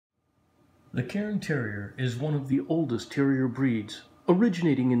The Cairn Terrier is one of the oldest terrier breeds,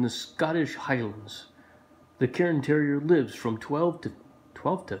 originating in the Scottish Highlands. The Cairn Terrier lives from 12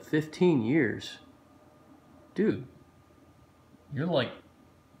 to 15 years. Dude, you're like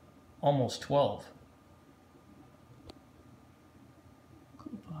almost 12.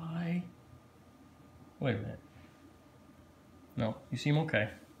 Goodbye. Wait a minute. No, you seem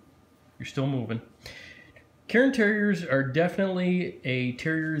okay. You're still moving. Cairn Terriers are definitely a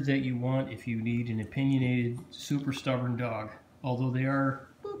terrier that you want if you need an opinionated, super stubborn dog. Although they are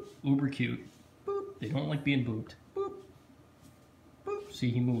uber cute. Boop. They don't like being booped. Boop. Boop.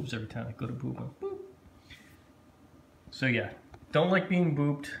 See, he moves every time I go to boop him. Boop. So yeah, don't like being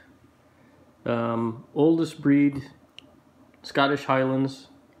booped. Oldest breed, Scottish Highlands.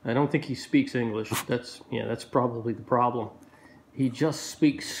 I don't think he speaks English. That's probably the problem. He just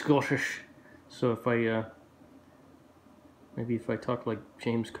speaks Scottish. So if maybe if I talk like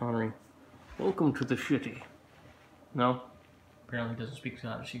James Connery. Welcome to the shitty. No? Apparently he doesn't speak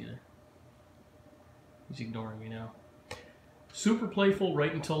Scottish either. He's ignoring me now. Super playful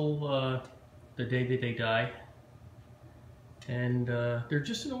right until the day that they die. And they're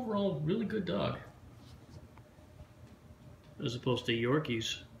just an overall really good dog. As opposed to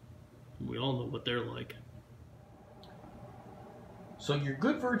Yorkies. We all know what they're like. So your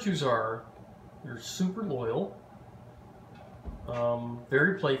good virtues are, you're super loyal.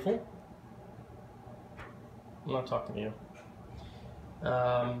 Very playful. I'm not talking to you.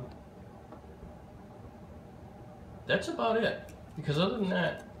 That's about it. Because other than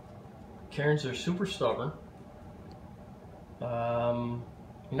that, Cairns are super stubborn.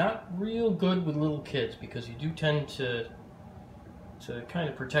 Not real good with little kids because you do tend to kind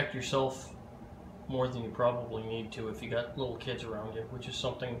of protect yourself more than you probably need to if you got little kids around you, which is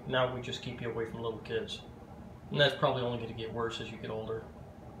something now we just keep you away from little kids. And that's probably only going to get worse as you get older.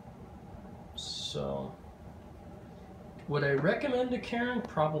 So, would I recommend a Cairn?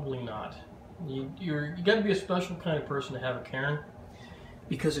 Probably not. You got to be a special kind of person to have a Cairn,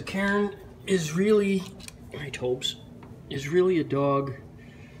 because a Cairn is really, hi Tobes, is really a dog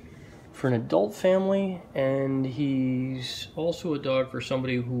for an adult family, and he's also a dog for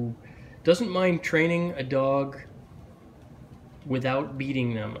somebody who doesn't mind training a dog without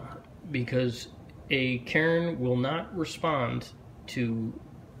beating them, because a Cairn will not respond to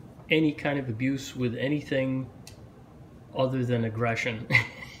any kind of abuse with anything other than aggression.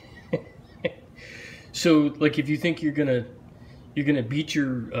 So, like, if you think you're gonna beat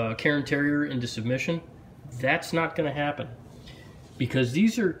your Cairn Terrier into submission, that's not gonna happen, because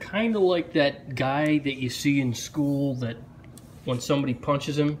these are kind of like that guy that you see in school that when somebody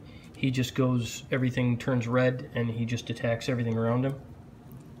punches him, he just goes, everything turns red, and he just attacks everything around him.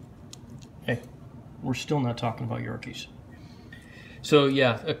 Hey. We're still not talking about Yorkies. So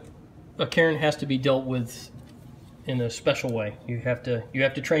yeah, a Cairn has to be dealt with in a special way. You have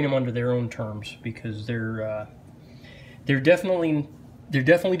to train them under their own terms, because they're definitely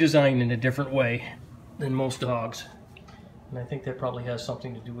designed in a different way than most dogs. And I think that probably has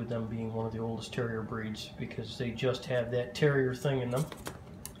something to do with them being one of the oldest terrier breeds, because they just have that terrier thing in them.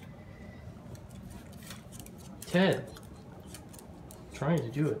 Ted, trying to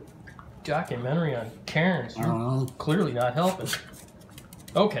do it. Documentary on Cairns. You're clearly not helping.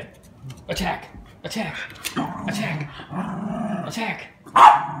 Okay. Attack! Attack! Attack! Attack!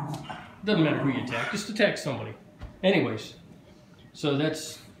 Doesn't matter who you attack, just attack somebody. Anyways, so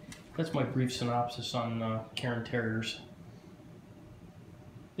that's my brief synopsis on Cairn Terriers.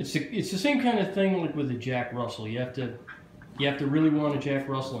 It's the same kind of thing like with a Jack Russell. You have to really want a Jack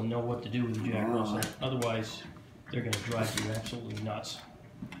Russell and know what to do with a Jack Russell. Otherwise, they're going to drive you absolutely nuts.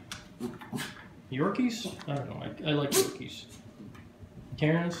 Yorkies? I don't know. I like Yorkies.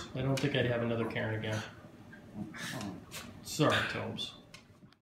 Cairns? I don't think I'd have another Cairn again. Sorry, Tobes.